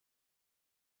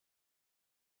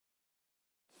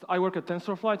I work at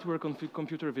Tensorflight. We're a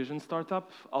computer vision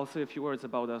startup. I'll say a few words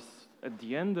about us at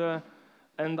the end.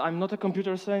 And I'm not a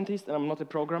computer scientist, and I'm not a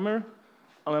programmer.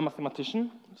 I'm a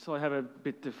mathematician, so I have a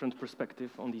bit different perspective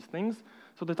on these things.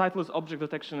 So the title is Object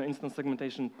Detection and Instance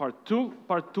Segmentation Part 2.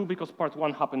 Part 2 because Part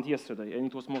 1 happened yesterday, and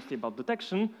it was mostly about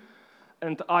detection.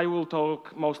 And I will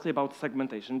talk mostly about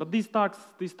segmentation. But these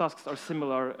tasks are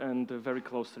similar and very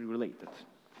closely related.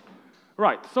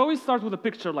 Right, so we start with a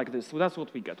picture like this. So that's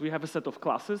what we get. We have a set of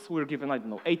classes. We're given, I don't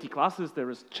know, 80 classes. There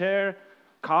is chair,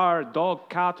 car, dog,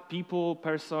 cat, people,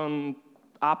 person,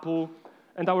 apple.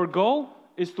 And our goal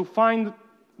is to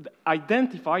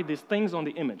identify these things on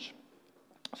the image.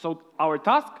 So our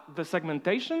task, the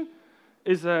segmentation,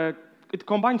 it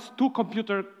combines two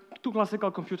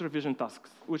classical computer vision tasks,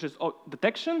 which is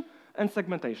detection and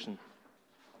segmentation.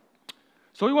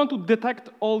 So we want to detect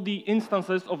all the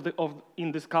instances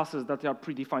in these classes that are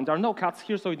predefined. There are no cats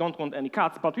here, so we don't want any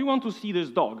cats, but we want to see this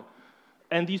dog,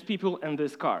 and these people, and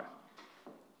this car.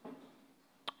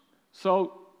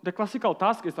 So the classical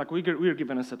task is like we're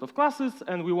given a set of classes,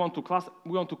 and we want to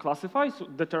classify, so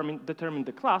determine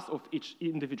the class of each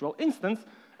individual instance,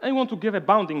 and we want to give a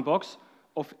bounding box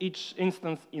of each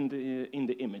instance in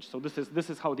the image. So this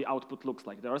is how the output looks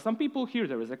like. There are some people here,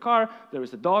 there is a car, there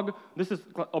is a dog. This is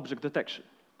object detection.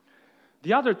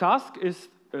 The other task is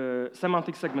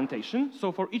semantic segmentation.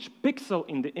 So for each pixel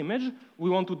in the image, we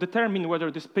want to determine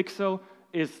whether this pixel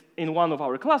is in one of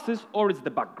our classes or it's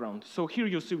the background. So here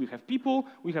you see we have people,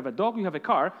 we have a dog, we have a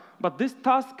car, but this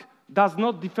task does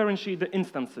not differentiate the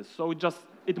instances. So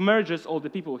it merges all the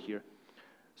people here.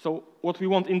 So what we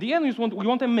want in the end is we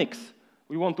want a mix.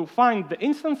 We want to find the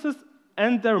instances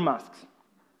and their masks,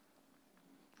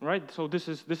 right? So this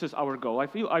is our goal.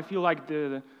 I feel like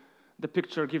the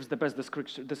picture gives the best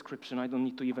description. I don't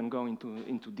need to even go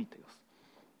into details.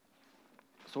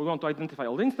 So we want to identify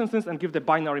all the instances and give the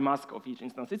binary mask of each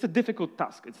instance. It's a difficult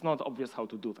task. It's not obvious how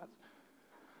to do that.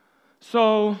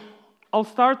 So I'll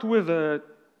start with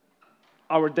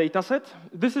our data set.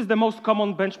 This is the most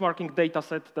common benchmarking data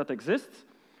set that exists.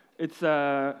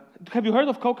 Have you heard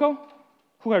of COCO?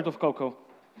 Who heard of COCO?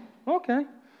 Okay.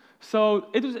 So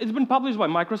it's been published by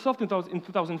Microsoft in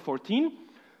 2014,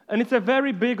 and it's a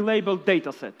very big labeled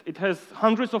data set. It has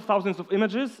hundreds of thousands of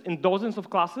images in dozens of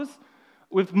classes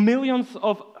with millions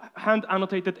of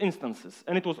hand-annotated instances.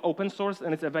 And it was open source,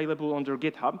 and it's available on their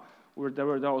GitHub, where there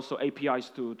are also APIs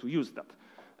to use that.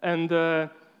 And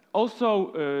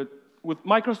also, with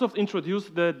Microsoft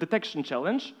introduced the detection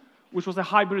challenge, which was a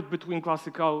hybrid between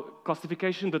classical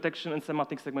classification, detection, and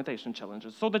semantic segmentation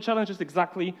challenges. So the challenge is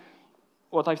exactly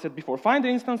what I've said before. Find the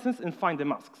instances and find the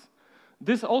masks.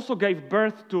 This also gave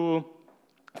birth to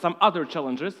some other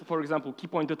challenges, for example, key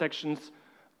point detections,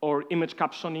 or image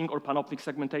captioning, or panoptic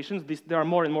segmentations. There are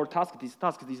more and more tasks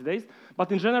these days. But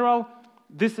in general,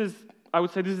 I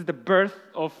would say this is the birth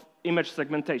of image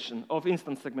segmentation, of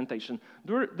instance segmentation.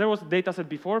 There was a data set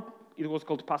before. It was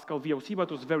called Pascal VOC, but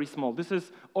it was very small. This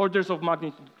is orders of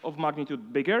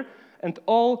magnitude bigger, and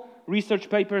all research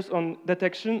papers on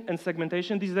detection and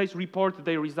segmentation these days report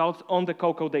their results on the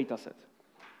COCO dataset.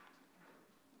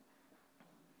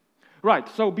 Right,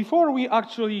 so before we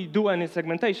actually do any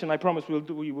segmentation, I promise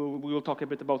we will talk a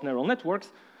bit about neural networks,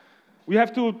 we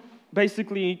have to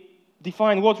basically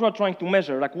define what we're trying to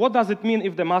measure. Like, what does it mean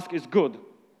if the mask is good?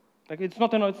 Like, it's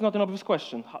not an obvious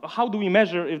question. How do we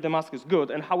measure if the mask is good,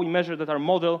 and how we measure that our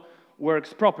model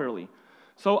works properly?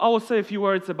 So I will say a few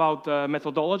words about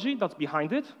methodology that's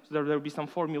behind it. So there will be some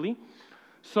formulae.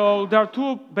 So there are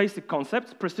two basic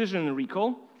concepts: precision and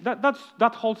recall.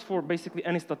 That holds for basically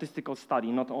any statistical study,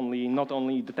 not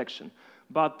only detection.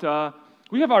 But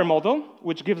we have our model,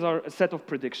 which gives our a set of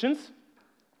predictions.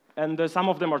 And some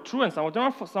of them are true, and some of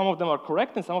them are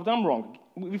correct, and some of them are wrong.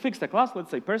 We fix the class, let's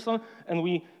say person, and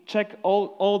we check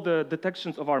all the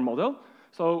detections of our model.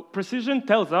 So precision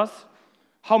tells us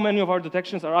how many of our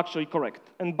detections are actually correct.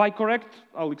 And by correct,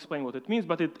 I'll explain what it means,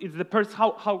 but it's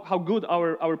how good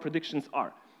our predictions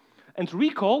are. And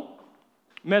recall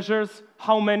measures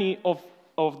how many of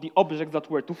the objects that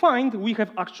we're to find we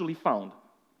have actually found.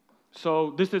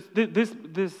 So the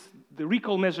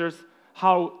recall measures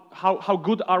how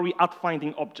good are we at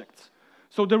finding objects.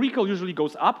 So the recall usually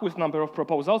goes up with number of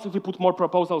proposals. If we put more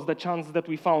proposals, the chance that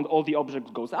we found all the objects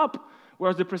goes up,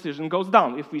 whereas the precision goes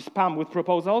down. If we spam with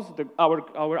proposals,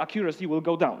 our accuracy will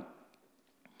go down.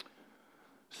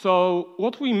 So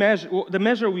what we measure, the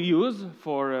measure we use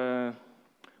for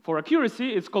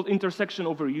accuracy is called intersection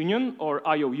over union, or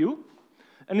IOU.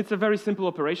 And it's a very simple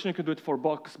operation. You can do it for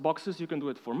boxes, you can do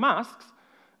it for masks.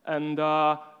 And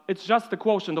it's just the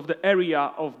quotient of the area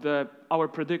of our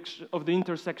prediction, of the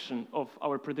intersection of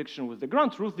our prediction with the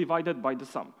ground truth divided by the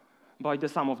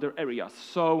sum of their areas.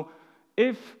 So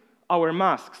if our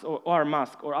mask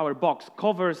or our box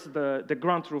covers the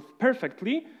ground truth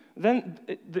perfectly, then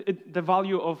the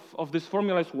value of this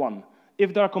formula is 1.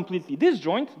 If they are completely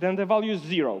disjoint, then the value is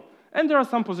 0. And there are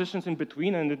some positions in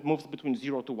between, and it moves between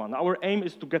 0 to 1. Our aim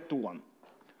is to get to 1.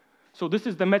 So this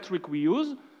is the metric we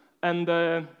use, and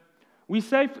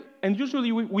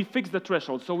usually we fix the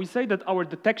threshold. So we say that our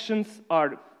detections are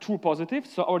true positive,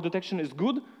 so our detection is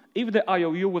good if the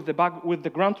IOU with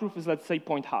the ground truth is, let's say,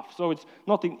 0.5. So it's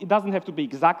nothing. It doesn't have to be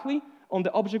exactly on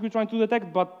the object we're trying to detect,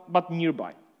 but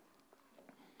nearby.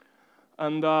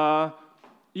 And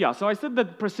yeah, so I said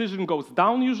that precision goes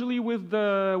down usually with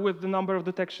the number of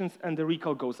detections, and the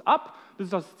recall goes up. This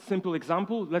is a simple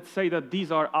example. Let's say that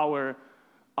these are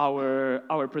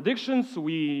our predictions.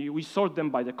 We sort them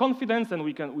by the confidence, and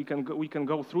we can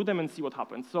go through them and see what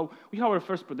happens. So we have our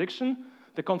first prediction.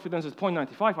 The confidence is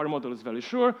 0.95. Our model is very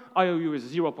sure. IOU is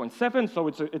 0.7. So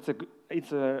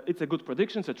it's a good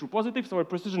prediction. It's a true positive. So our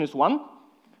precision is 1.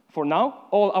 For now,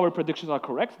 all our predictions are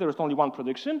correct. There is only one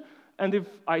prediction. And if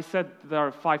I said there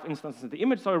are 5 instances in the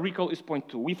image, so our recall is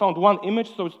 0.2. We found one image,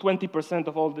 so it's 20%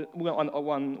 of all the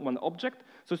one object.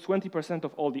 So it's 20%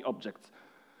 of all the objects.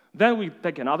 Then we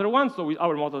take another one, so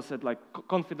our model said like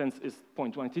confidence is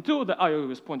 0.22, the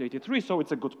IOU is 0.83, so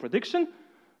it's a good prediction.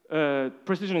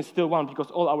 Precision is still 1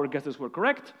 because all our guesses were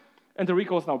correct, and the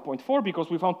recall is now 0.4 because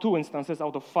we found 2 instances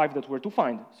out of 5 that were to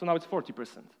find. So now it's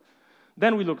 40%.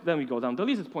 Then we go down the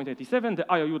list. It's 0.87. The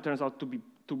IOU turns out to be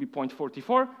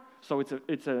 0.44, so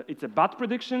it's a bad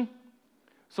prediction.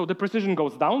 So the precision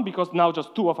goes down because now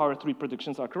just 2 of our 3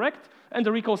 predictions are correct, and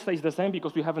the recall stays the same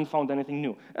because we haven't found anything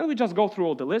new. And we just go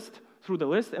through the list,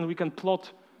 and we can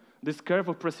plot this curve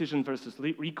of precision versus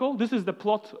recall. This is the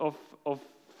plot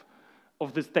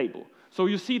of this table. So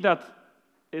you see that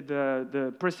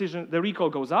the recall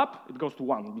goes up. It goes to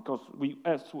 1 because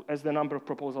as the number of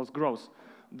proposals grows,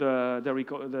 the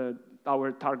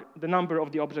number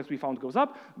of the objects we found goes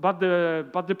up, but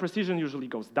the precision usually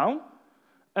goes down.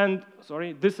 And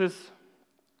sorry, this is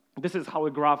how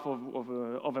a graph of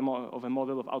a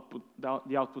model of output,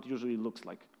 the output usually looks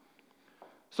like.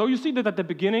 So you see that at the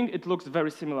beginning it looks very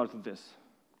similar to this.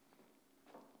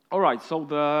 All right, so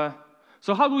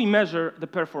how do we measure the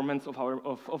performance of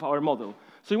our model?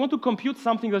 So you want to compute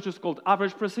something that's just called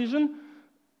average precision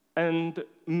and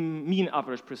mean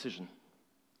average precision.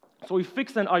 So we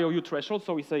fix an IOU threshold.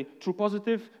 So we say true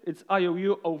positive, it's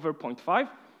IOU over 0.5.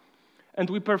 And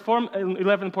we perform an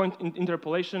 11-point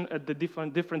interpolation at the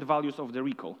different values of the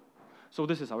recall. So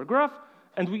this is our graph,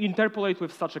 and we interpolate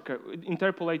with such a curve.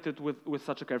 With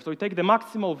such a curve. So we take the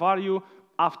maximal value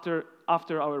after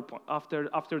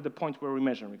the point where we're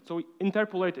measuring it. So we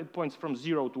interpolate at points from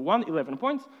 0 to 1, 11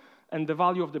 points, and the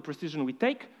value of the precision we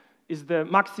take is the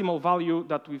maximal value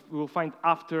that we will find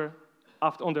after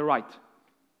on the right.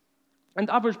 And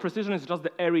average precision is just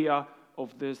the area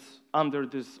of this under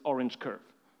this orange curve.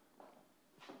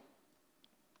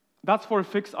 That's for a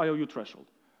fixed IOU threshold.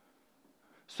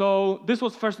 So this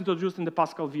was first introduced in the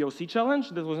Pascal VOC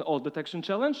challenge. This was an old detection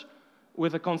challenge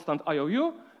with a constant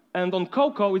IOU. And on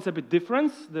COCO, it's a bit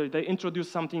different. They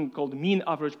introduced something called mean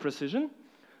average precision.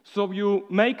 So you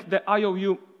make the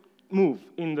IOU move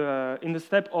in the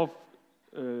step of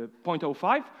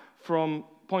 0.05 from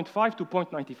 0.5 to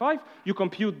 0.95. You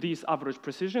compute these average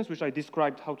precisions, which I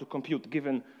described how to compute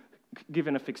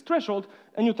given a fixed threshold,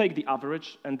 and you take the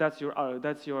average, and that's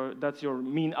your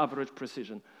mean average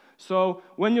precision. So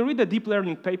when you read a deep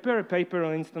learning paper, a paper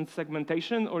on instance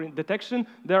segmentation or detection,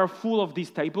 they are full of these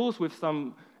tables with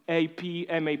some AP,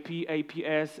 MAP,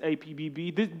 APS,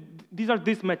 APBB. These are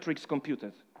these metrics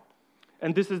computed.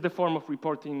 And this is the form of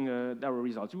reporting our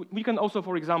results. We can also,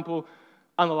 for example,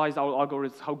 analyze our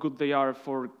algorithms, how good they are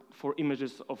for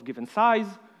images of given size,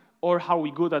 or how we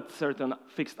good at certain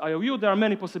fixed IOU. There are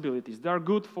many possibilities. They are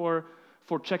good for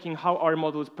checking how our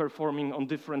model is performing on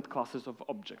different classes of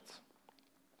objects.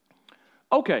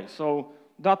 Okay, so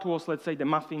that was, let's say, the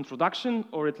math introduction,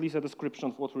 or at least a description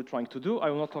of what we're trying to do. I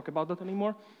will not talk about that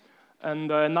anymore. And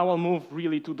now I'll move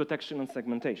really to detection and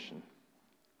segmentation.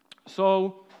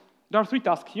 So there are 3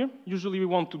 tasks here. Usually we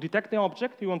want to detect the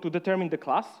object, we want to determine the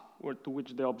class to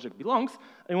which the object belongs,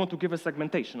 and we want to give a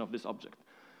segmentation of this object.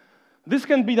 This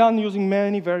can be done using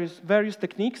many various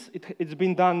techniques. It's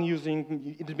been done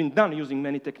using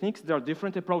many techniques. There are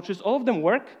different approaches. All of them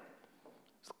work.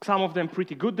 Some of them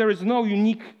pretty good. There is no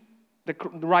unique, the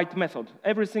right method.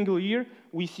 Every single year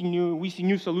we see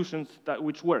new solutions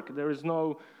which work. There is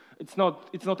no. it's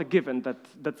not a given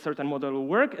that certain model will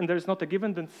work, and there is not a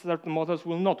given that certain models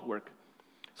will not work.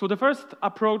 So the first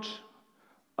approach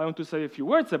I want to say a few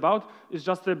words about is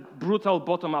just a brutal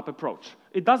bottom-up approach.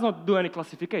 It does not do any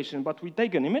classification, but we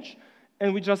take an image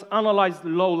and we just analyze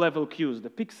low-level cues, the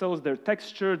pixels, their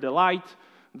texture, the light,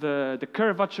 the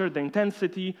curvature, the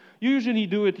intensity. You usually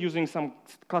do it using some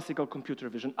classical computer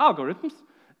vision algorithms,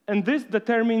 and this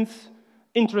determines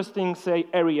interesting, say,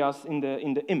 areas in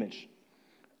the image.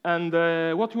 And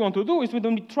what we want to do is we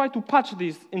try to patch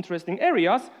these interesting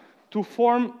areas to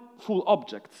form full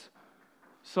objects.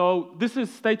 So this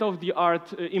is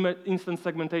state-of-the-art instance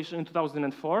segmentation in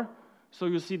 2004. So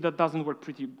you see that doesn't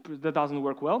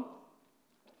work well.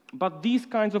 But these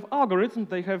kinds of algorithms,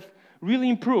 they have really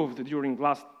improved during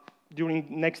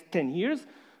next 10 years.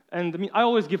 And I mean, I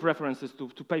always give references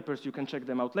to papers. You can check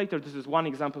them out later. This is one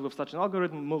example of such an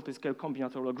algorithm, multi-scale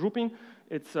combinatorial grouping.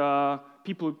 It's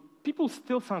people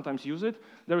still sometimes use it.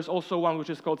 There is also one which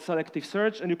is called selective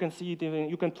search, and you can see it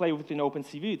you can play with it in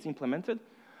OpenCV. It's implemented.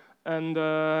 And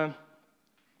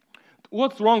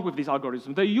what's wrong with these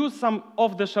algorithms? They use some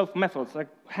off-the-shelf methods, like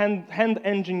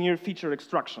hand-engineer feature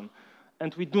extraction.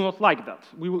 And we do not like that.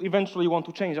 We will eventually want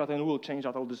to change that, and we'll change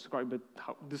that. I'll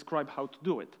describe how to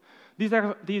do it. These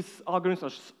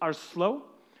algorithms are slow,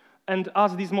 and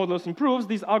as these models improve,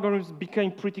 these algorithms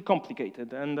became pretty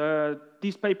complicated. And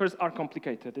these papers are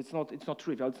complicated. It's not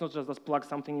trivial. It's not just plug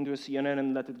something into a CNN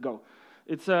and let it go.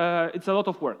 It's a lot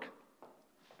of work.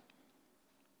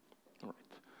 All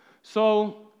right.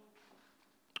 So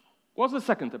what's the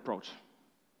second approach?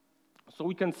 So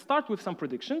we can start with some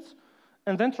predictions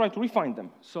and then try to refine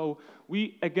them. So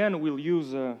we, again, will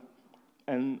use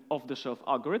an off-the-shelf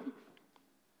algorithm,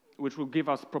 which will give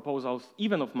us proposals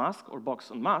even of mask or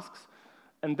box on masks,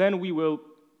 and then we will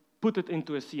put it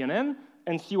into a CNN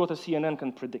and see what a CNN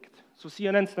can predict. So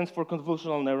CNN stands for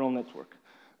convolutional neural network.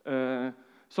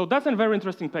 So that's a very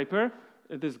interesting paper.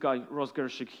 This guy, Ross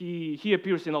Gershik, he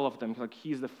appears in all of them. Like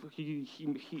his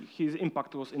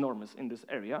impact was enormous in this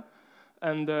area.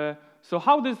 And so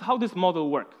how this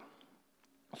model works?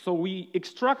 So we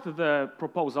extract the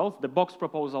proposals, the box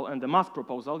proposal and the mask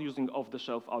proposal using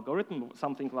off-the-shelf algorithm,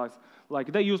 something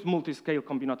like they use multi-scale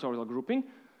combinatorial grouping.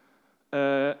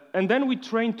 And then we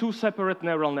train two separate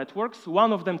neural networks.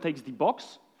 One of them takes the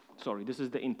box. Sorry, this is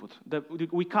the input.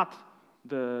 We cut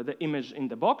the image in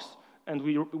the box, and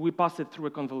we pass it through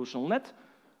a convolutional net.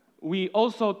 We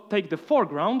also take the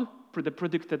foreground, the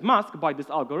predicted mask by this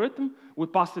algorithm. We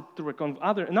pass it through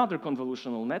another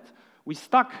convolutional net. We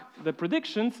stack the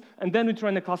predictions, and then we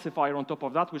train a classifier on top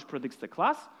of that, which predicts the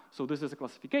class. So this is a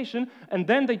classification. And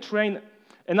then they train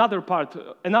another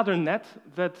net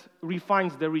that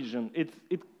refines the region.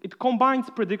 It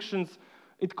combines predictions.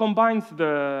 It combines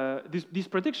these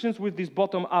predictions with this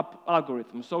bottom-up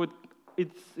algorithm. So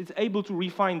it's able to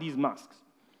refine these masks.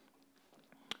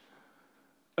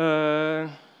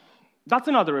 That's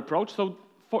another approach. So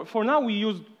for now, we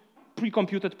use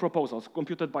pre-computed proposals,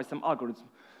 computed by some algorithm.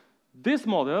 This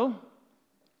model,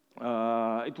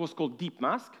 it was called Deep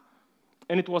Mask,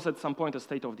 and it was at some point a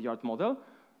state-of-the-art model,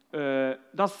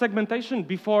 does segmentation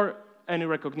before any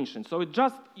recognition. So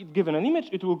given an image,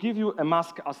 it will give you a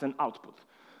mask as an output.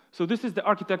 So this is the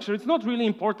architecture. It's not really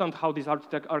important how these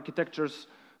architectures,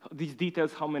 these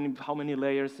details, how many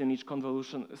layers in each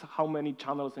convolution, how many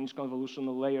channels in each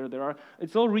convolutional layer there are.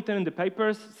 It's all written in the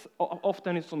papers.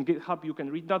 Often it's on GitHub. You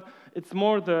can read that. It's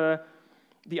more the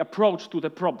approach to the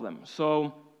problem.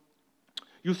 So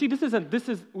you see,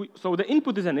 so the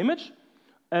input is an image,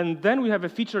 and then we have a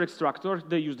feature extractor.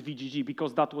 They used VGG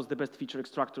because that was the best feature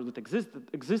extractor that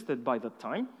existed by that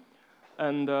time.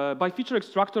 And by feature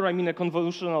extractor, I mean a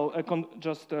convolutional,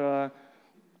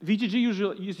 VGG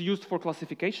usually is used for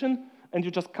classification, and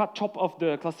you just chop off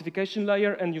the classification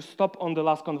layer, and you stop on the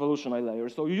last convolutional layer.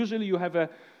 So usually you have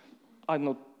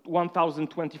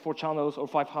 1,024 channels or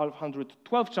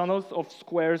 512 channels of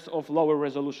squares of lower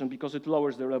resolution because it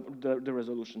lowers the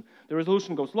resolution. The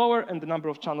resolution goes lower and the number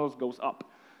of channels goes up.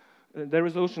 The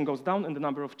resolution goes down and the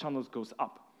number of channels goes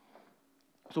up.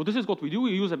 So this is what we do.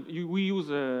 We use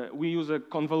a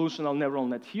convolutional neural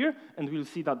net here, and we'll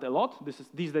see that a lot.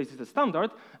 These days is a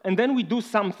standard. And then we do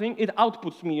something. It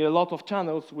outputs me a lot of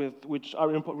channels which are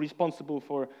responsible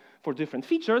for different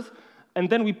features. And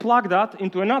then we plug that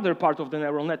into another part of the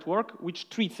neural network, which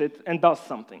treats it and does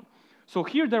something. So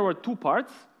here there were two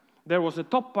parts. There was a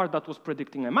top part that was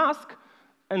predicting a mask,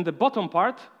 and the bottom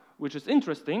part, which is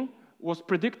interesting, was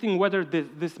predicting whether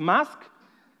this mask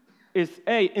is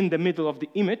A, in the middle of the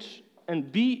image,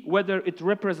 and B, whether it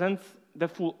represents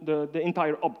the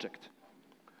entire object.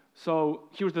 So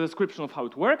here's the description of how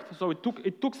it worked. So it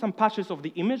took some patches of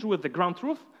the image with the ground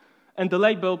truth, and the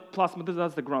label plus,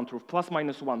 that's the ground truth,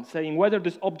 ±1, saying whether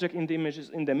this object in the image is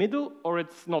in the middle or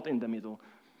it's not in the middle.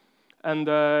 And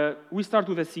we start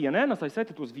with a CNN. As I said,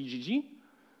 it was VGG.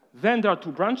 Then there are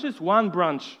two branches. One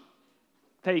branch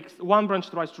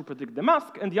tries to predict the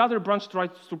mask, and the other branch tries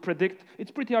to predict, it's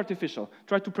pretty artificial,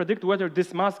 try to predict whether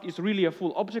this mask is really a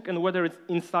full object and whether it's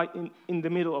inside in the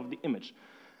middle of the image.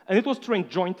 And it was trained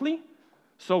jointly,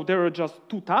 so there were just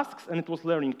two tasks, and it was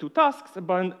learning two tasks,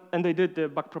 and they did the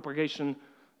backpropagation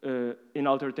in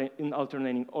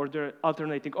alternating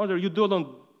order. You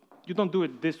don't do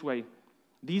it this way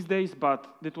these days, but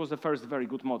it was the first very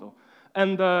good model.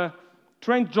 And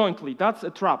trained jointly, that's a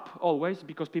trap always,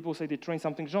 because people say they train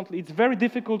something jointly. It's very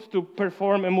difficult to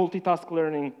perform a multitask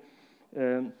learning,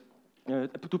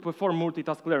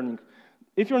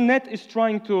 If your net is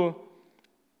trying to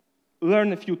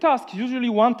learn a few tasks, usually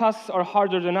one tasks are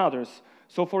harder than others.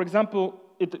 So for example,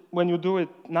 when you do it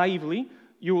naively,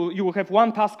 you will have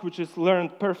one task which is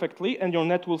learned perfectly, and your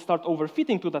net will start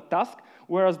overfitting to that task,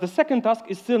 whereas the second task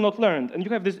is still not learned, and you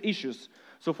have these issues.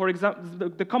 So for example,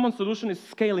 the common solution is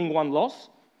scaling one loss.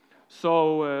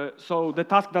 So the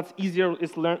task that's easier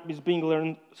is being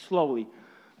learned slowly.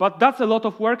 But that's a lot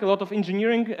of work, a lot of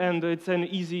engineering, and it's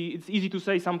easy to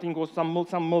say something was some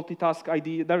multitask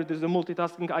idea. There's a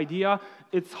multitasking idea.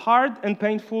 It's hard and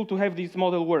painful to have this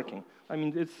model working. I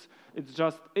mean, it's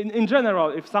just, in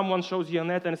general, if someone shows you a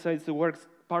net and says it works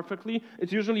perfectly,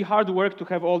 it's usually hard work to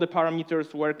have all the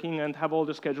parameters working and have all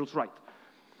the schedules right.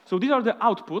 So these are the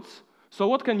outputs. So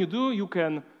what can you do? You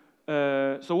can,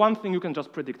 so one thing, you can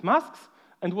just predict masks.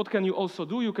 And what can you also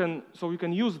do? You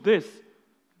can use this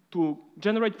to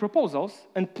generate proposals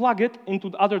and plug it into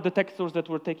the other detectors that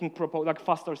were taking, like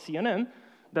faster CNN,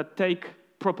 that take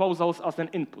proposals as an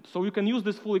input. So you can use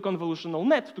this fully convolutional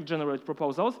net to generate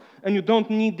proposals, and you don't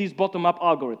need these bottom-up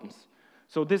algorithms.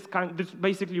 So this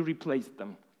basically replaced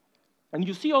them. And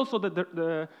you see also that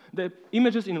the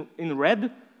images in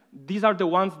red, these are the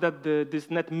ones that this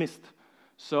net missed.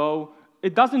 So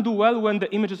it doesn't do well when the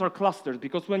images are clustered,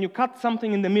 because when you cut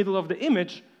something in the middle of the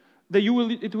image,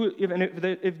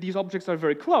 if these objects are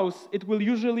very close, it will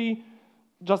usually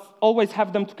just always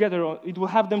have them together. It will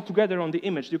have them together on the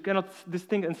image. You cannot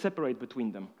distinguish and separate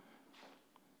between them.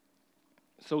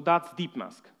 So that's deep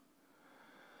mask.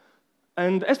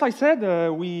 And as I said,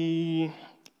 we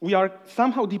are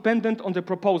somehow dependent on the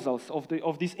proposals of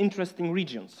these interesting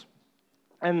regions.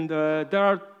 And there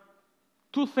are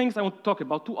two things I want to talk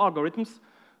about, two algorithms,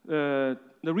 the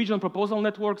regional proposal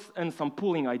networks and some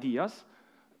pooling ideas.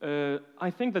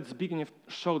 I think that Zbigniew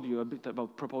showed you a bit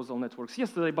about proposal networks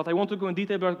yesterday, but I want to go in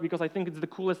detail because I think it's the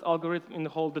coolest algorithm in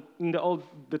the all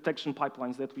detection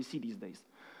pipelines that we see these days.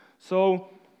 So,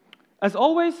 as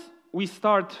always, we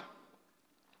start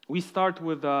with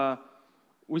our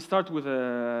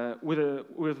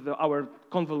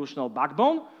convolutional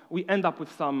backbone. We end up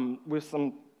with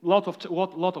lot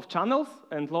of channels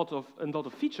and lot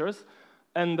of features,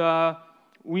 and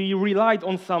we relied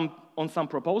on some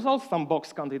proposals. Some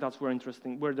box candidates were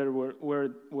interesting, where there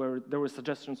were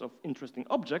suggestions of interesting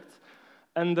objects.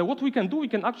 And what we can do, we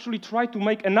can actually try to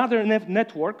make another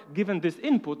network, given this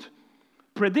input,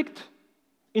 predict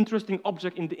interesting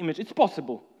object in the image. It's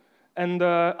possible. And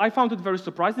I found it very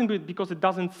surprising because it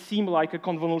doesn't seem like a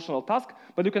convolutional task,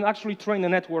 but you can actually train a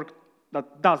network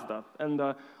that does that. And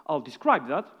I'll describe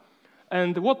that.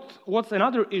 And what's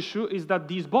another issue is that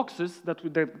these boxes that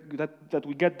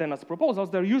we get then as proposals,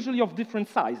 they're usually of different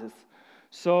sizes.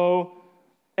 So,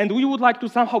 and we would like to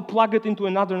somehow plug it into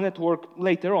another network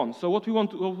later on. So what we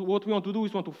want to do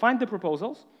is want to find the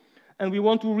proposals, and we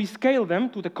want to rescale them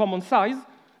to the common size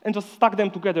and just stack them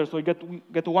together so we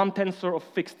get one tensor of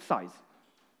fixed size.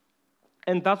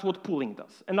 And that's what pooling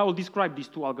does. And I will describe these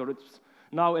two algorithms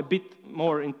now a bit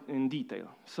more in detail.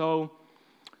 So,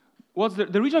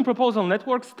 the region proposal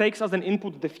networks takes as an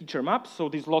input the feature map, so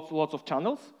these lots of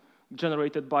channels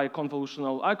generated by a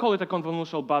convolutional, I call it a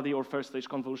convolutional body or first stage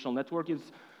convolutional network.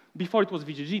 Before it was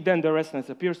VGG, then the ResNets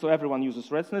appeared, so everyone uses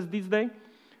ResNets these days.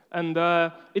 And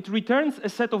it returns a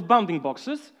set of bounding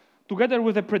boxes together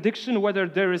with a prediction whether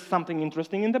there is something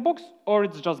interesting in the box or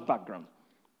it's just background.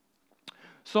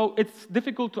 So it's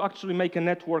difficult to actually make a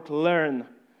network learn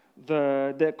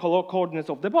the coordinates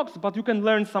of the box, but you can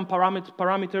learn some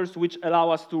parameters which allow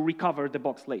us to recover the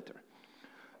box later.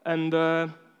 And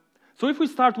so if we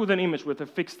start with an image with a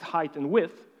fixed height and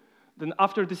width, then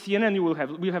after the CNN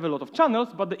we have a lot of channels,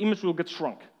 but the image will get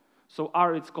shrunk. So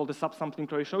R, it's called the subsampling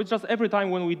ratio. It's just every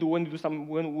time when we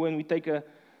take a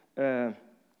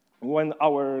when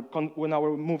our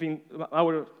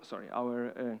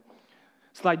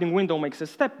sliding window makes a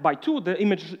step by 2, the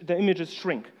images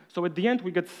shrink. So at the end,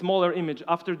 we get smaller image.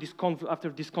 After these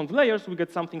conv layers, we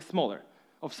get something smaller,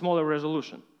 of smaller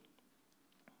resolution.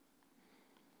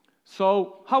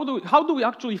 So how do we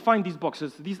actually find these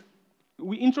boxes?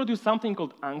 We introduce something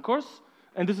called anchors,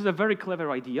 and this is a very clever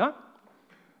idea.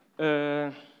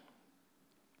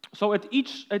 So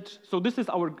this is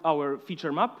our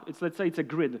feature map. Let's say it's a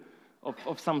grid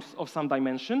of some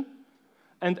dimension,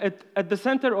 and at the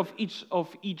center of each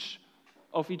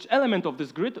element of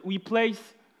this grid, we place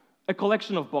a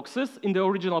collection of boxes. In the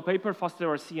original paper, Faster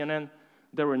CNN,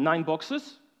 there were 9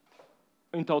 boxes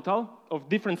in total of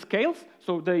different scales.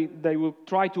 So they will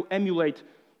try to emulate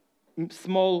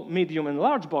small, medium, and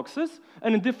large boxes,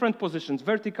 and in different positions: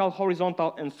 vertical,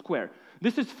 horizontal, and square.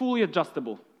 This is fully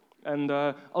adjustable, and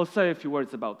I'll say a few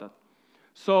words about that.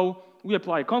 So we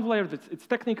apply a conv layer, it's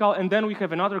technical, and then we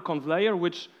have another conv layer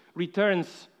which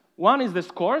returns, one is the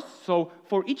scores. So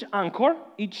for each anchor,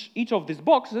 each of these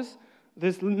boxes,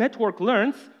 this network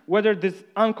learns whether this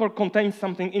anchor contains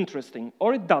something interesting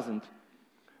or it doesn't.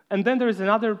 And then there is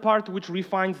another part which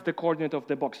refines the coordinate of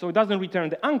the box. So it doesn't return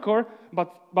the anchor,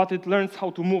 but it learns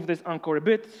how to move this anchor a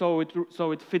bit so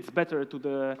it fits better to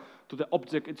the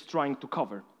object it's trying to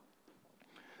cover.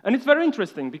 And it's very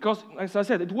interesting because, as I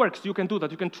said, it works. You can do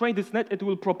that. You can train this net. It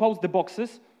will propose the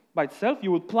boxes by itself.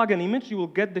 You will plug an image. You will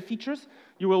get the features.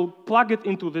 You will plug it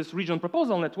into this region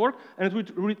proposal network, and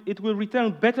it will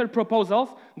return better proposals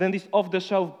than these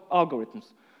off-the-shelf algorithms.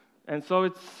 And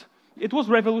so it was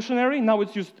revolutionary. Now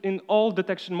it's used in all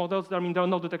detection models. I mean, there are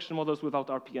no detection models without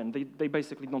RPN. They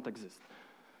basically don't exist.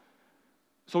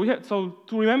 So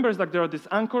to remember is that there are these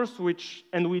anchors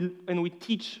and we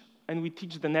teach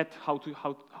the net how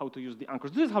to use the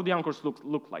anchors. This is how the anchors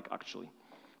look like actually.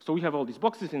 So we have all these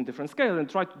boxes in different scales and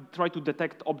try to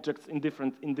detect objects in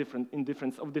different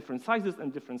sizes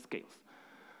and different scales.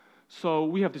 So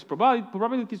we have these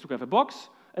probabilities. We have a box.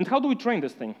 And how do we train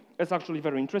this thing? It's actually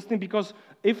very interesting because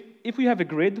if we have a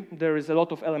grid, there is a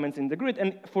lot of elements in the grid,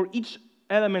 and for each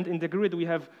element in the grid we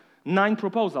have 9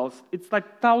 proposals. It's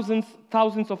like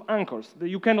thousands of anchors.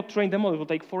 You cannot train them all. It will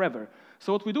take forever.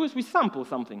 So what we do is we sample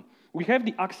something. We have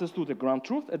the access to the ground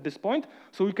truth at this point,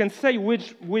 so we can say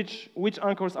which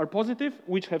anchors are positive,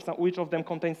 which of them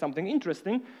contain something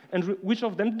interesting, and which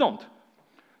of them don't.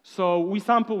 So we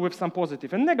sample with some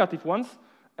positive and negative ones,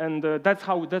 and that's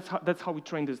how we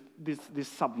train this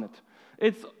subnet.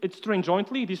 It's trained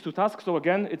jointly, these 2 tasks. So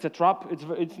again, it's a trap.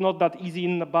 It's not that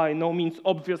easy, by no means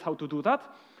obvious how to do that.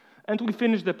 And we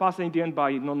finish the pass in the end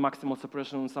by non-maximal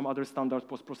suppression and some other standard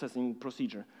post-processing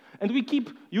procedure. And we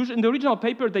keep, usually in the original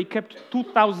paper, they kept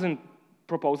 2,000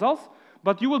 proposals,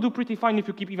 but you will do pretty fine if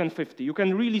you keep even 50. You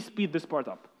can really speed this part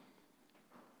up.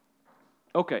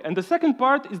 Okay, and the second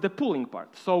part is the pooling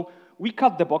part. So we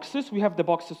cut the boxes. We have the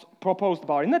boxes proposed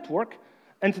by our network,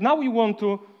 and now we want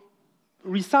to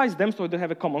resize them so they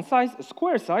have a common size, a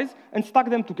square size, and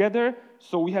stack them together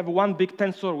so we have one big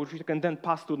tensor which we can then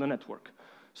pass to the network.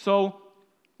 So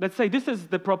let's say this is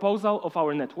the proposal of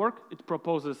our network. It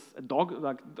proposes a dog,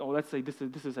 let's say this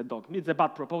is a dog. It's a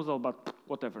bad proposal, but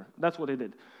whatever. That's what it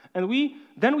did. And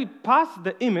then we pass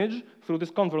the image through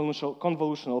this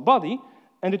convolutional body,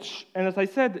 and as I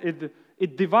said,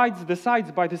 it divides the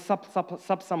sides by the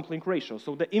subsampling ratio.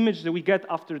 So the image that we get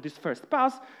after this first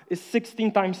pass is 16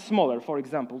 times smaller, for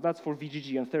example. That's for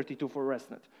VGG and 32 for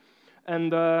ResNet.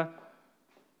 And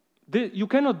you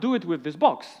cannot do it with this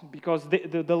box because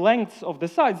the lengths of the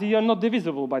sides they are not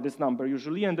divisible by this number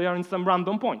usually, and they are in some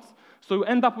random points. So you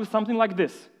end up with something like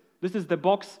this. This is the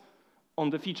box on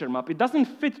the feature map. It doesn't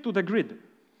fit to the grid.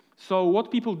 So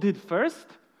what people did first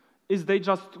is they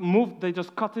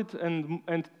just cut it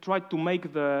and tried to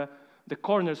make the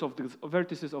corners of the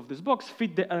vertices of this box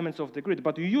fit the elements of the grid.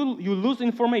 But you lose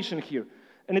information here,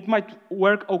 and it might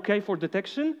work okay for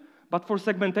detection, but for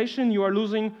segmentation you are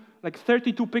losing like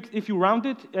 32 pixels, if you round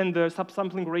it, and the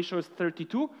subsampling ratio is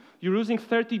 32, you're losing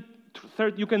 30,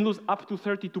 you can lose up to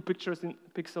 32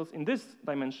 pixels in this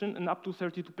dimension and up to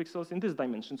 32 pixels in this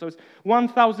dimension. So it's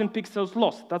 1,000 pixels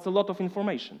lost. That's a lot of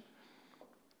information.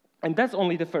 And that's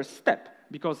only the first step,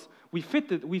 because we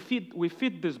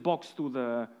fit this box to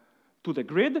the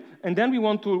grid, and then we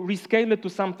want to rescale it to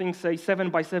something, say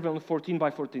 7 by 7 or 14 by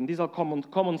 14. These are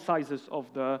common sizes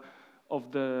of the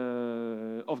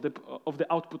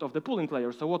output of the pooling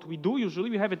layer. So what we do usually,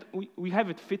 we have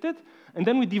it fitted, and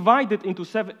then we divide it into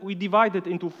 7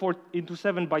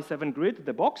 by 7 grid,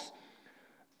 the box,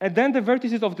 and then the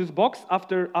vertices of this box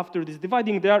after this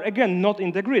dividing, they are again not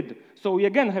in the grid. So we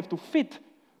again have to fit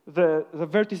the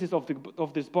vertices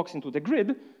of this box into the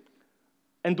grid,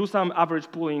 and do some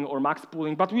average pooling or max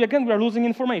pooling. But we are losing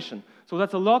information. So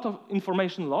that's a lot of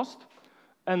information lost.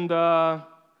 And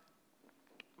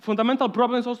fundamental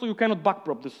problem is also you cannot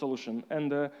backprop this solution.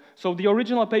 And so the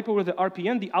original paper with the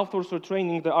RPN, the authors were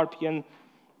training the RPN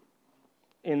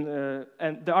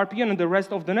and the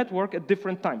rest of the network at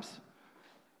different times.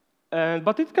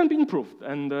 But it can be improved.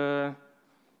 And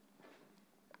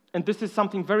this is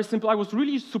something very simple. I was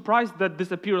really surprised that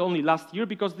this appeared only last year,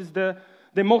 because this is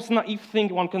the most naive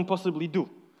thing one can possibly do.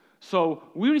 So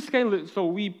we rescale it. So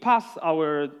we pass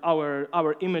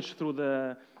our image through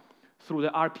the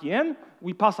RPN.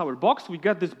 We pass our box. We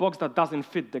get this box that doesn't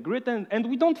fit the grid, and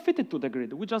we don't fit it to the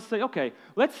grid. We just say, OK,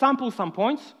 let's sample some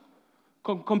points,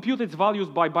 compute its values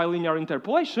by bilinear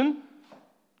interpolation,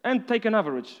 and take an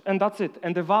average, and that's it.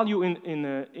 And the value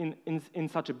in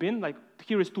such a bin, like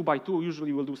here is 2 by 2,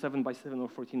 usually we'll do 7 by 7 or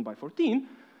 14 by 14.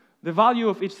 The value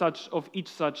of each such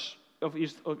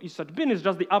bin is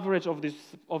just the average of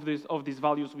these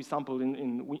values we sampled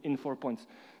in 4 points.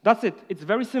 That's it. It's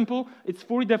very simple. It's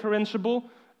fully differentiable.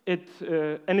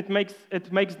 And it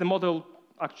makes the model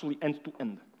actually end to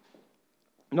end.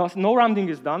 No rounding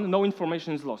is done, no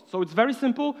information is lost. So it's very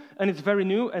simple, and it's very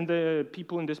new, and the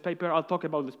people in this paper, I'll talk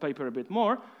about this paper a bit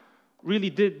more, really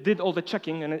did all the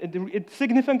checking, and it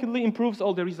significantly improves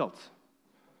all the results.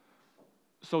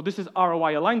 So this is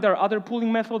ROI aligned. There are other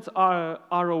pooling methods,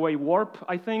 ROA warp,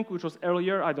 I think, which was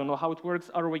earlier. I don't know how it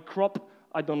works. ROA crop,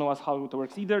 I don't know how it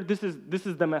works either. This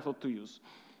is the method to use.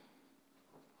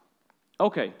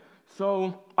 OK,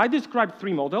 so I described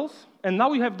 3 models, and now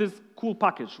we have this cool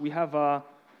package. We have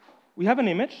an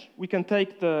image. We can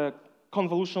take the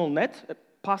convolutional net,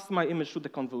 pass my image to the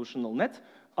convolutional net.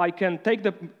 I can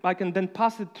then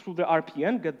pass it through the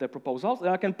RPN, get the proposals, and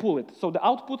I can pull it. So the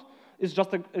output is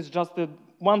just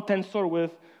one tensor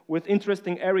with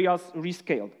interesting areas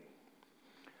rescaled.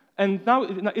 And now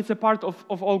it's a part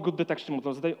of all good detection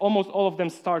models. Almost all of them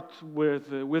start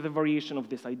with a variation of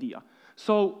this idea.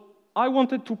 So I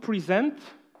wanted to present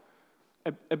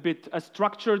a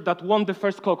structure that won the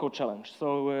first Coco challenge.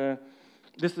 So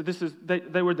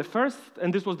they were the first,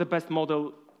 and this was the best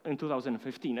model in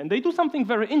 2015. And they do something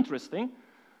very interesting,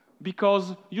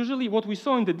 because usually what we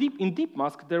saw in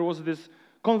DeepMask, there was this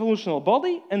convolutional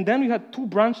body, and then we had 2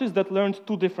 branches that learned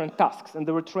 2 different tasks, and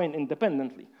they were trained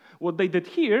independently. What they did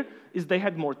here is they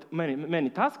had many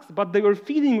tasks, but they were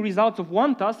feeding results of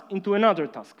one task into another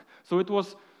task. So it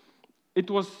was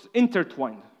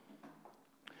intertwined.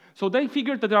 So they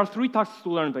figured that there are 3 tasks to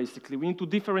learn, basically. We need to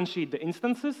differentiate the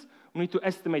instances, we need to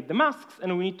estimate the masks,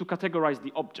 and we need to categorize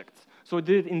the objects. So it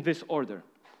did it in this order.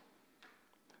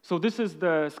 So this is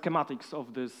the schematics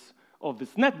of this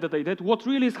net that they did. What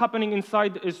really is happening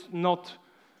inside is not,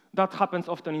 that happens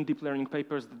often in deep learning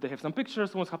papers, that they have some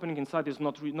pictures, and what's happening inside is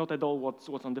not at all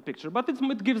what's on the picture. But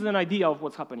it gives an idea of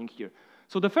what's happening here.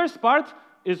 So the first part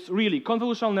is really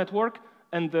convolutional network,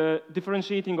 and the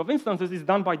differentiating of instances is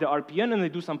done by the RPN, and they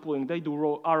do some pooling. They do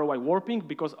ROI warping,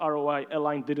 because ROI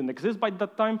align didn't exist by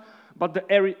that time, but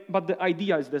the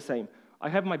idea is the same. I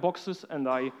have my boxes, and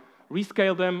I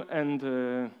rescale them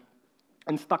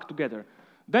and stack together.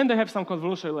 Then they have some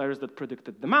convolutional layers that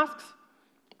predicted the masks,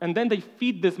 and then they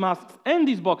feed these masks and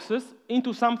these boxes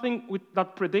into something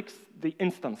that predicts the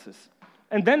instances.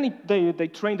 And then they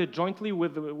trained it jointly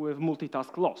with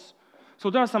multitask loss. So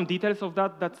there are some details of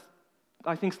that.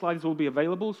 I think slides will be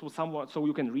available, so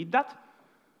you can read that.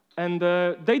 And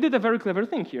they did a very clever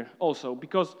thing here also,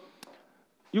 because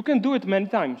you can do it many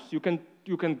times. You can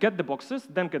get the boxes,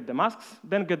 then get the masks,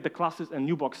 then get the classes and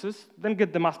new boxes, then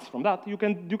get the masks from that. You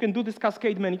can do this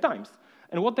cascade many times.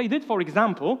 And what they did, for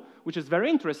example, which is very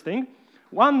interesting,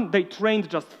 one, they trained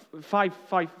just five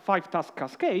task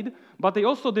cascade, but they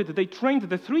trained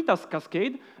the 3 task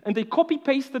cascade, and they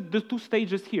copy-pasted the 2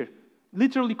 stages here.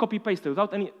 Literally copy-pasted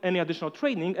without any additional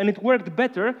training, and it worked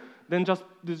better than just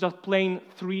plain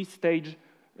 3-stage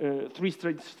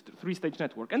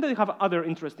network. And they have other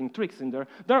interesting tricks in there.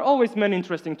 There are always many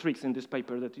interesting tricks in this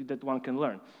paper that one can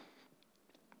learn.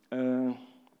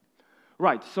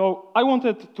 Right, so I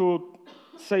wanted to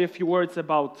say a few words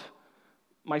about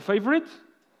my favorite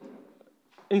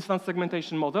instance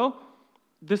segmentation model.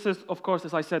 This is, of course,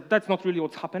 as I said, that's not really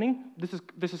what's happening.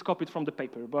 This is copied from the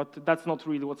paper, but that's not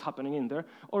really what's happening in there,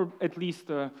 or at least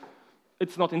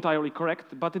it's not entirely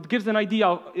correct. But it gives an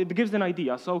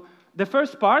idea. So the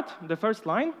first part, the first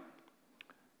line,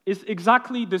 is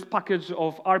exactly this package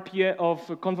of RPN, of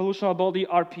convolutional body,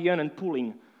 RPN, and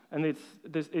pooling, and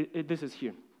this is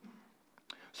here.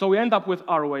 So we end up with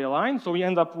ROA align. So we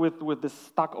end up with this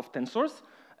stack of tensors,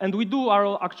 and we do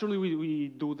actually we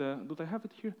do the. Do they have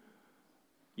it here?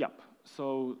 Yep.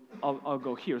 So I'll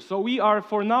go here. So we are,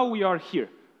 for now, we are here.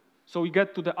 So we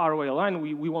get to the ROA line.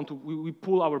 We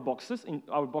pull our boxes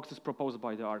proposed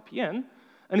by the RPN.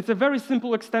 And it's a very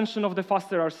simple extension of the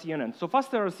faster RCNN. So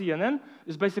faster RCNN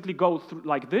is basically go through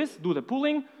like this, do the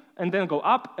pooling, and then go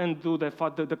up and do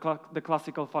the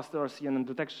classical faster RCNN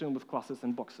detection with classes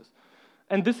and boxes.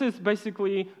 And this is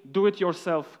basically do it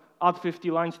yourself, add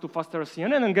 50 lines to faster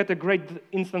RCNN and get a great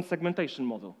instance segmentation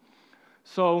model.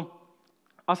 So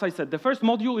as I said, the first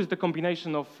module is the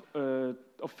combination of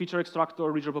feature extractor,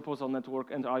 regional proposal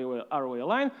network, and ROA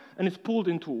line, and it's pulled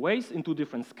in two ways, in two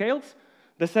different scales.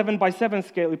 The 7x7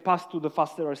 scale, it passed to the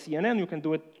faster RCNN. You can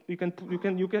do it.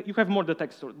 You have more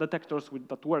detectors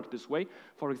that work this way.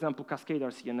 For example, Cascade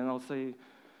RCNN.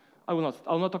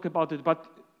 I'll not talk about it, but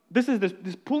this is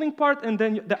this pooling part, and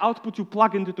then the output you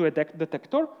plug into a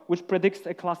detector, which predicts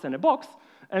a class and a box,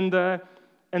 and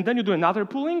then you do another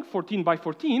pooling, 14 by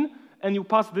 14, and you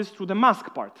pass this through the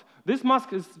mask part. This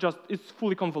mask is it's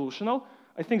fully convolutional.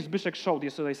 I think Zbyszek showed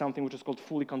yesterday something which is called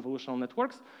fully convolutional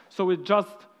networks. So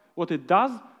what it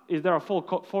does is there are four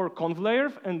conv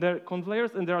layers, and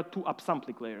there are two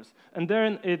upsampling layers. And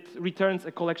then it returns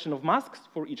a collection of masks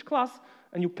for each class,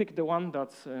 and you pick the one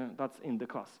that's in the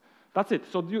class. That's it.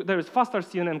 So there is fast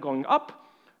RCNN going up,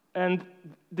 and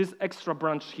this extra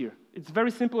branch here. It's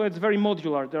very simple, and it's very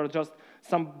modular. There are just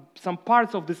some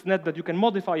parts of this net that you can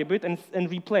modify a bit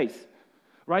and replace.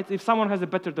 Right? If someone has a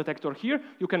better detector here,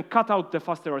 you can cut out the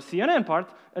faster RCNN part,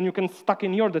 and you can stack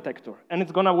in your detector, and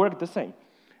it's going to work the same.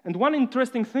 And one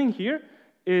interesting thing here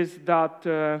is that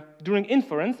during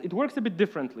inference, it works a bit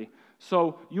differently.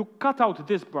 So you cut out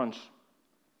this branch.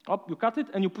 You cut it,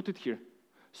 and you put it here.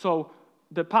 So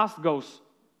the path goes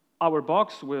our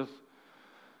box with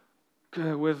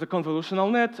the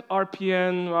convolutional net,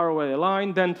 RPN, ROA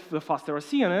line, then the faster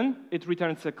RCNN. It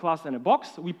returns a class and a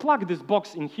box. We plug this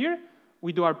box in here.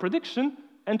 We do our prediction,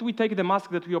 and we take the mask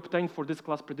that we obtained for this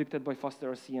class predicted by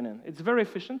faster RCNN. It's very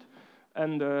efficient,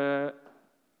 and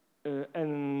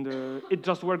it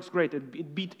just works great.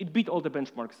 It beat all the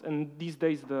benchmarks. And these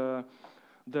days, the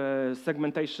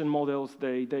segmentation models,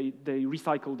 they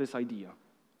recycle this idea.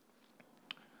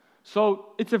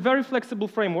 So it's a very flexible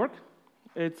framework.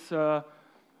 It's the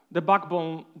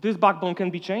backbone. This backbone can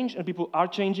be changed, and people are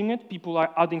changing it. People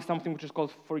are adding something which is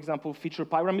called, for example, feature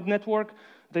pyramid network.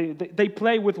 They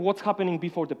play with what's happening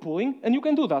before the pooling, and you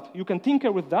can do that. You can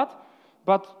tinker with that,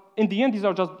 but in the end, these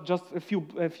are just a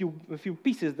few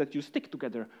pieces that you stick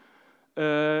together.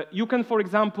 You can, for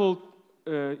example,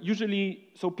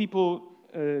 so people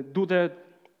do the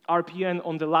RPN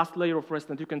on the last layer of REST,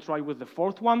 and you can try with the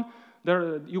fourth one.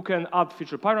 You can add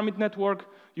feature pyramid network.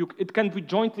 It can be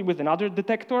jointly with another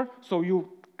detector. So you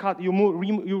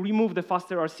remove the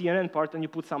faster RCNN part, and you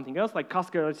put something else, like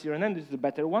Cascade RCNN. This is the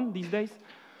better one these days.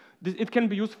 It can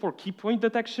be used for key point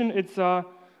detection. It's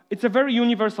a very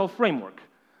universal framework.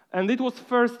 And it was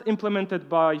first implemented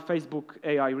by Facebook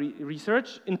AI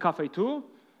research in Cafe2.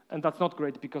 And that's not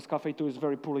great because Cafe2 is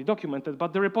very poorly documented,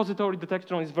 but the repository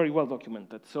Detectron is very well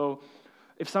documented. So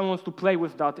if someone wants to play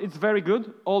with that, it's very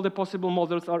good. All the possible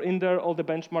models are in there. All the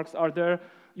benchmarks are there.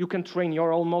 You can train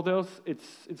your own models.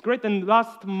 It's great. And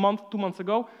last month, 2 months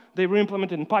ago, they were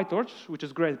implemented in PyTorch, which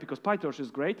is great because PyTorch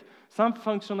is great. Some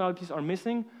functionalities are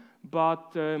missing,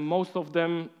 but most of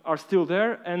them are still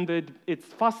there. And it's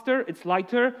faster, it's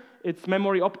lighter, it's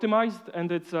memory optimized,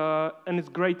 and it's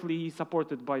greatly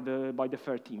supported by the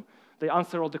FAIR team. They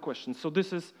answer all the questions. So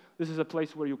this is a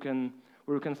place where you can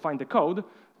find the code.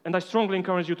 And I strongly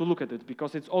encourage you to look at it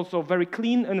because it's also very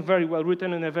clean and very well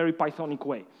written in a very Pythonic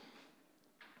way.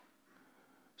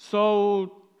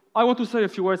 So I want to say a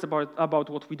few words about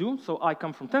what we do. So I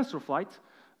come from Tensorflight,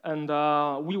 and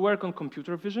we work on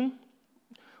computer vision.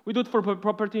 We do it for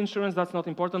property insurance. That's not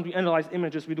important. We analyze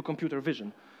images. We do computer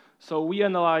vision. So we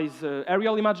analyze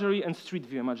aerial imagery and street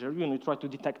view imagery, and we try to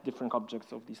detect different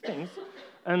objects of these things.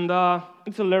 And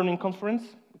it's a learning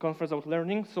conference about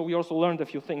learning. So we also learned a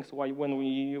few things when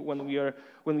we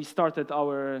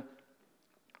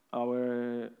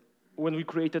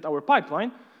created our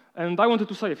pipeline. And I wanted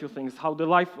to say a few things, how the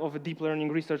life of a deep learning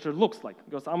researcher looks like,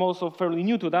 because I'm also fairly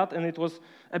new to that, and it was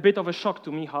a bit of a shock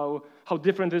to me how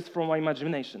different it is from my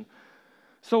imagination.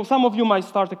 So some of you might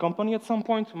start a company at some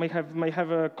point, may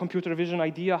have a computer vision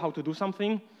idea how to do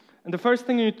something. And the first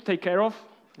thing you need to take care of,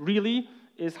 really,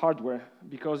 is hardware,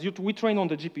 because we train on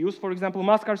the GPUs. For example,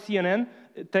 MaskRCNN,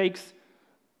 it takes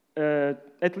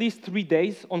at least 3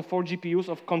 days on 4 GPUs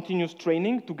of continuous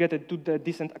training to get it to the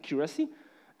decent accuracy.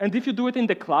 And if you do it in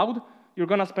the cloud, you're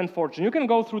going to spend fortune. You can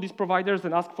go through these providers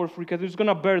and ask for free credit. It's going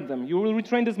to burn them. You will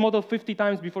retrain this model 50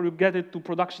 times before you get it to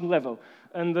production level.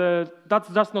 And that's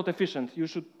just not efficient.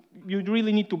 You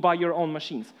really need to buy your own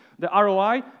machines. The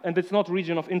ROI, and it's not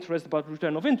region of interest, but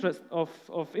return of interest of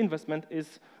investment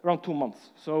is around 2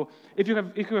 months. So if you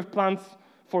have plans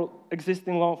for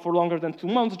existing for longer than 2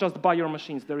 months, just buy your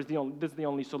machines. This is the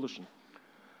only solution.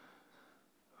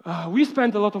 We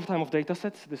spend a lot of time of data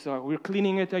sets. We're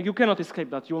cleaning it. You cannot escape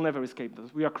that. You'll never escape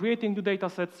that. We are creating new data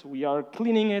sets. We are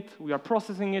cleaning it. We are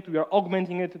processing it. We are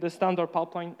augmenting it. The standard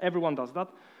pipeline. Everyone does that.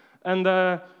 And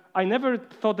I never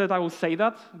thought that I would say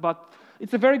that, but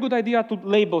it's a very good idea to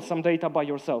label some data by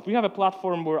yourself. We have a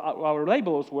platform where our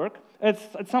labels work.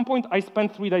 At some point, I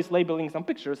spent 3 days labeling some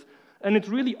pictures, and it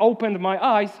really opened my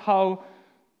eyes how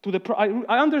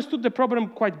I understood the problem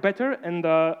quite better, and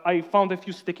I found a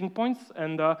few sticking points,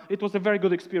 and it was a very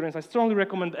good experience. I strongly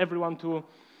recommend everyone to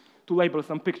label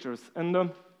some pictures. And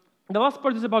the last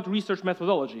part is about research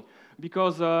methodology,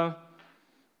 because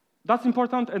that's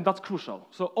important and that's crucial.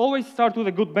 So always start with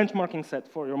a good benchmarking set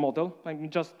for your model. Like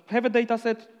just have a data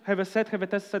set, have a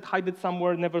test set, hide it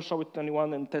somewhere, never show it to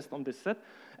anyone, and test on this set,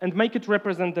 and make it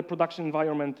represent the production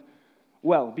environment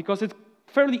well, because it's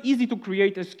fairly easy to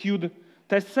create a skewed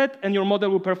test set, and your model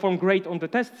will perform great on the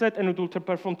test set, and it will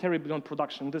perform terribly on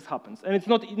production. This happens, and it's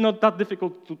not that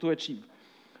difficult to achieve.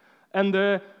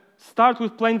 And start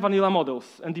with plain vanilla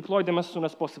models and deploy them as soon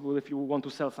as possible if you want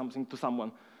to sell something to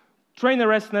someone. Train a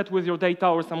RESTnet with your data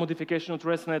or some modification of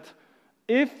RESTnet.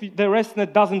 If the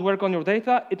RESTnet doesn't work on your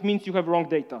data, it means you have wrong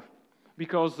data,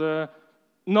 because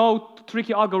no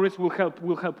tricky algorithm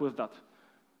will help with that.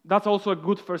 That's also a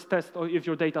good first test if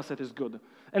your data set is good.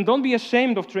 And don't be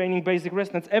ashamed of training basic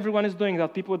RESTnets. Everyone is doing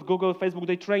that. People at Google, Facebook,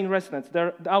 they train RESTnets.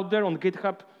 They're out there on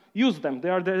GitHub. Use them.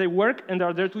 They work, and they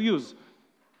are there to use.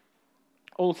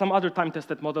 Or some other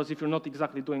time-tested models if you're not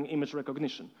exactly doing image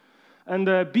recognition.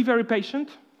 And be very patient,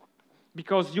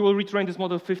 because you will retrain this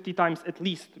model 50 times at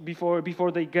least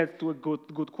before they get to a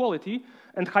good quality.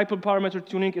 And hyperparameter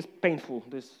tuning is painful.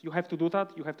 You have to do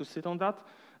that. You have to sit on that.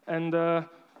 And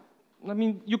I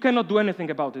mean, you cannot do anything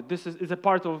about it. This is a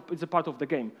part of the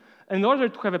game. And in order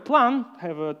to have a plan,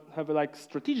 have a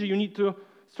strategy, you need to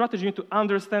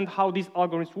understand how these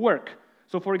algorithms work.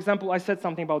 So, for example, I said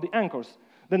something about the anchors.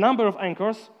 The number of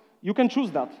anchors, you can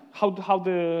choose that. How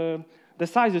the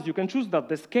sizes, you can choose that.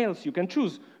 The scales, you can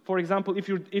choose. For example,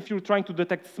 if you're trying to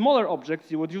detect smaller objects,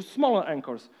 you would use smaller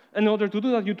anchors. And in order to do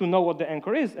that, you need to know what the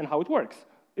anchor is and how it works.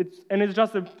 It's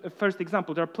just a first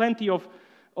example. There are plenty of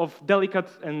delicate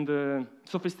and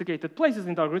sophisticated places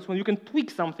in the algorithm where you can tweak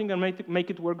something and make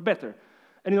it work better.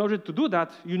 And in order to do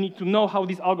that, you need to know how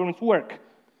these algorithms work.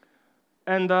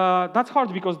 And that's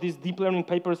hard because these deep learning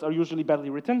papers are usually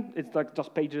badly written. It's like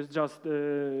just pages, just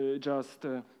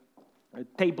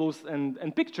tables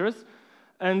and pictures.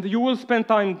 And you will spend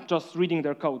time just reading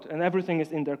their code, and everything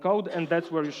is in their code, and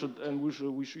that's where you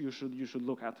should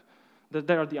look at.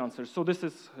 There are the answers. So this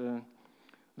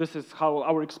is how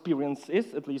our experience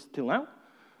is, at least till now.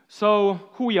 So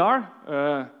who we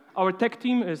are? Our tech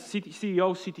team is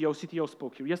CEO, CTO. CTO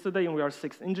spoke here yesterday, and we are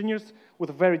 6 engineers with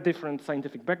very different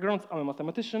scientific backgrounds. I'm a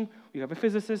mathematician. We have a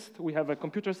physicist. We have a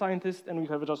computer scientist, and we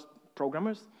have just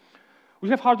programmers. We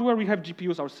have hardware. We have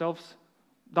GPUs ourselves.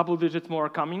 Double digits more are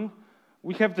coming.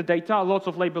 We have the data, lots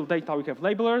of labeled data. We have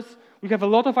labelers. We have a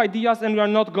lot of ideas, and we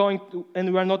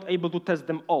are not able to test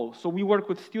them all. So we work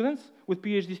with students, with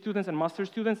PhD students and master's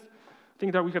students. I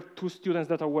think that we have 2 students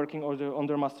that are working on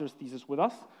their master's thesis with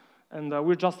us, and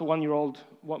we're just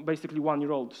basically 1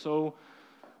 year old. So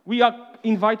we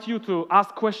invite you to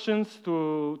ask questions,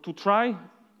 to try.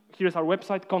 Here's our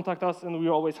website. Contact us, and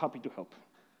we're always happy to help.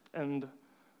 And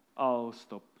I'll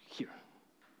stop here.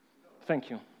 Thank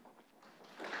you.